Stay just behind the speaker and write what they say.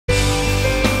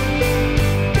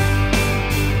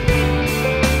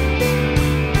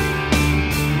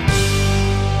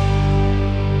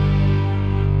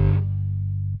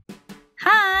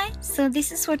So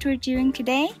this is what we're doing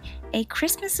today, a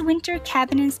Christmas winter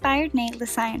cabin inspired nail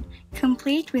design,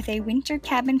 complete with a winter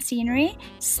cabin scenery,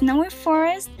 snowy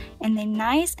forest, and a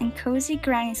nice and cozy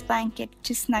granny's blanket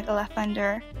to snuggle up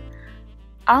under.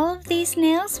 All of these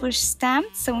nails were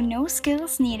stamped, so no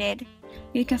skills needed.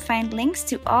 You can find links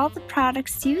to all the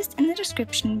products used in the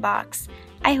description box.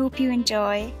 I hope you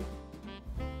enjoy.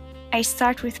 I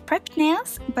start with prepped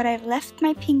nails, but I've left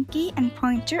my pinky and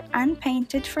pointer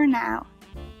unpainted for now.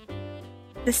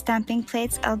 The stamping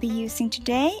plates I'll be using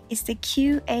today is the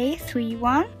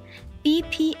QA31,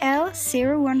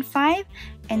 BPL015,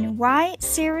 and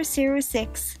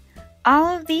Y006.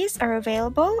 All of these are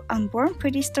available on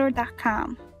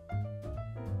bornprettystore.com.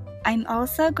 I'm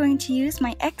also going to use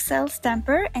my XL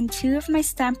stamper and 2 of my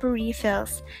stamper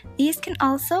refills. These can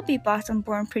also be bought on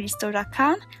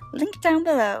bornprettystore.com, link down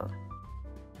below.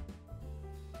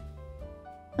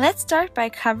 Let's start by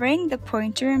covering the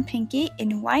pointer and pinky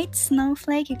in white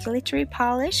snowflake glittery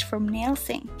polish from Nail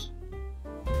Sync.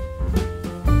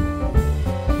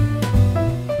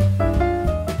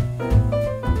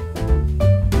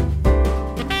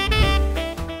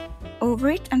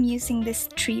 Over it, I'm using this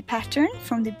tree pattern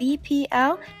from the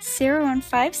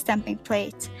BPL015 stamping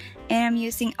plate, and I'm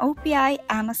using OPI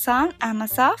Amazon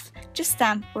Amasoft to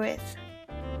stamp with.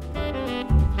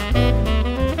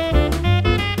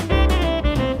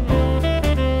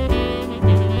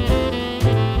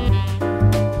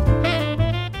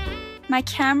 My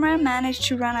camera managed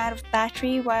to run out of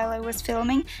battery while I was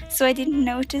filming, so I didn't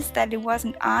notice that it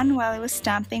wasn't on while I was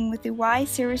stamping with the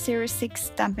Y006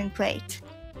 stamping plate.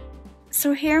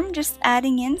 So here I'm just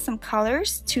adding in some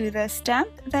colors to the stamp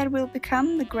that will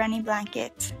become the granny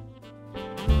blanket.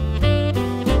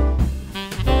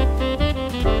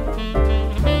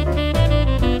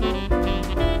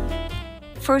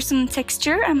 For some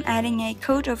texture, I'm adding a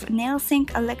coat of Nail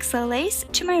Sync Alexa lace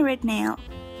to my red nail.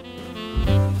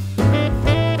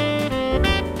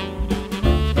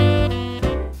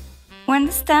 When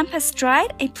the stamp has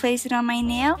dried, I place it on my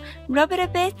nail, rub it a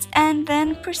bit, and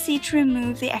then proceed to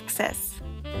remove the excess.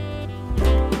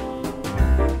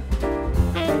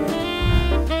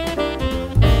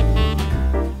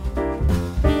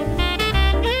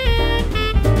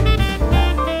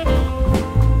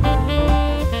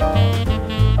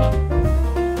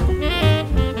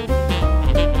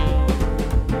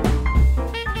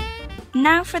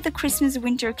 Now for the Christmas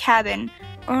winter cabin,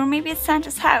 or maybe it's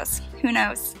Santa's house, who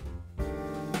knows.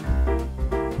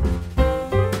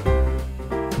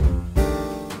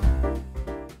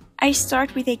 I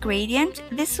start with a gradient.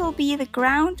 This will be the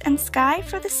ground and sky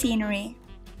for the scenery.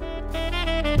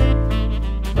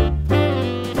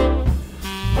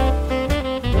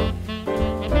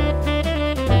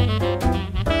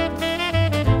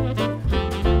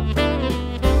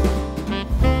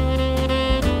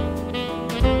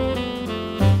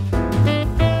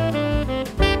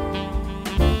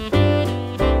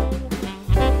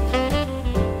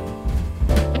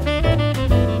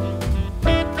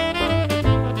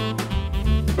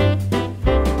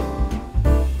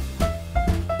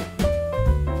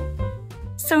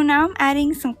 So now I'm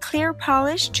adding some clear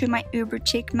polish to my Uber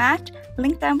Chic mat,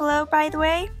 link down below by the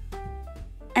way,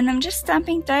 and I'm just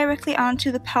stamping directly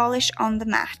onto the polish on the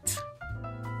mat.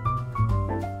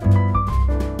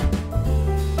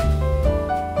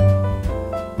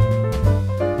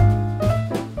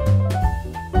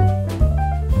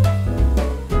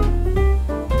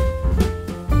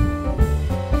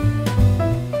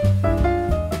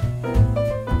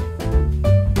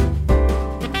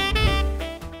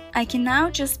 I can now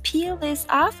just peel this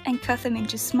off and cut them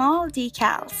into small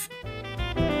decals.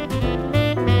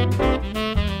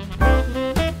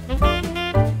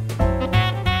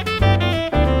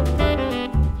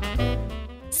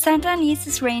 Santa needs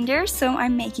his reindeer, so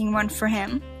I'm making one for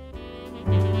him.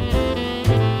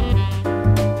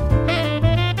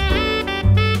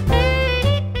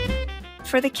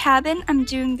 For the cabin, I'm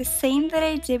doing the same that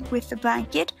I did with the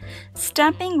blanket,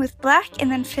 stamping with black and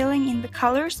then filling in the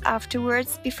colors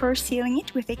afterwards before sealing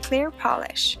it with a clear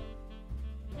polish.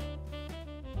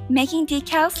 Making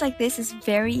decals like this is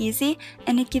very easy,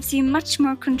 and it gives you much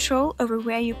more control over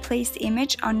where you place the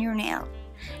image on your nail.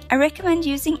 I recommend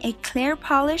using a clear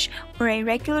polish or a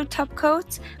regular top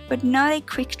coat, but not a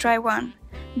quick dry one.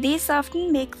 These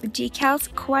often make the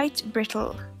decals quite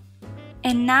brittle.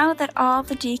 And now that all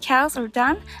the decals are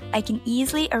done, I can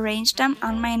easily arrange them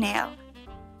on my nail.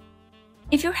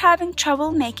 If you're having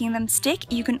trouble making them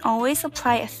stick, you can always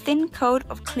apply a thin coat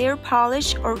of clear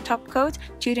polish or top coat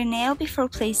to the nail before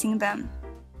placing them.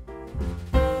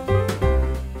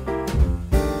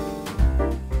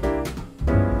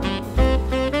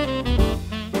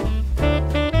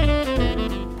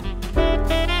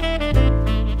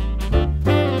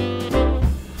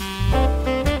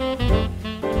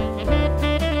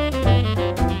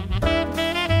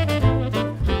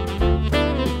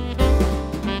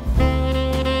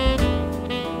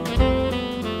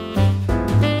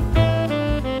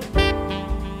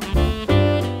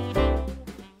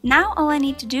 Now all I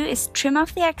need to do is trim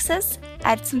off the excess,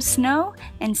 add some snow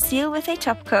and seal with a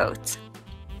top coat.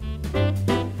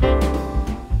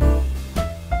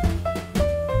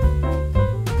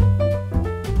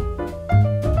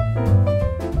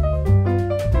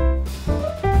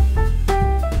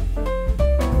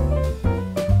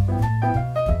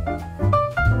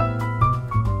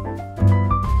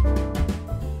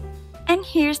 And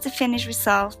here's the finished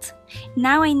result.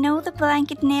 Now I know the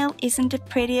blanket nail isn't the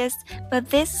prettiest, but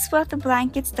this is what the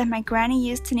blankets that my granny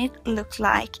used to knit look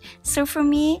like. So for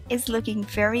me, it's looking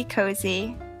very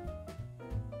cozy.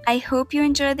 I hope you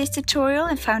enjoyed this tutorial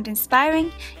and found it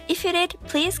inspiring. If you did,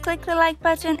 please click the like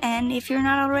button, and if you're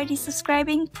not already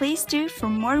subscribing, please do for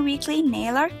more weekly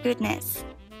nail art goodness.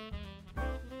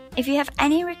 If you have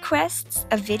any requests,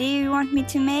 a video you want me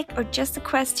to make, or just a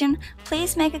question,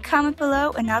 please make a comment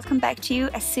below and I'll come back to you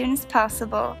as soon as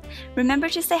possible. Remember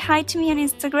to say hi to me on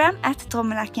Instagram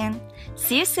 @Drommelacken.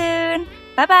 See you soon!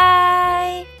 Bye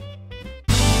bye!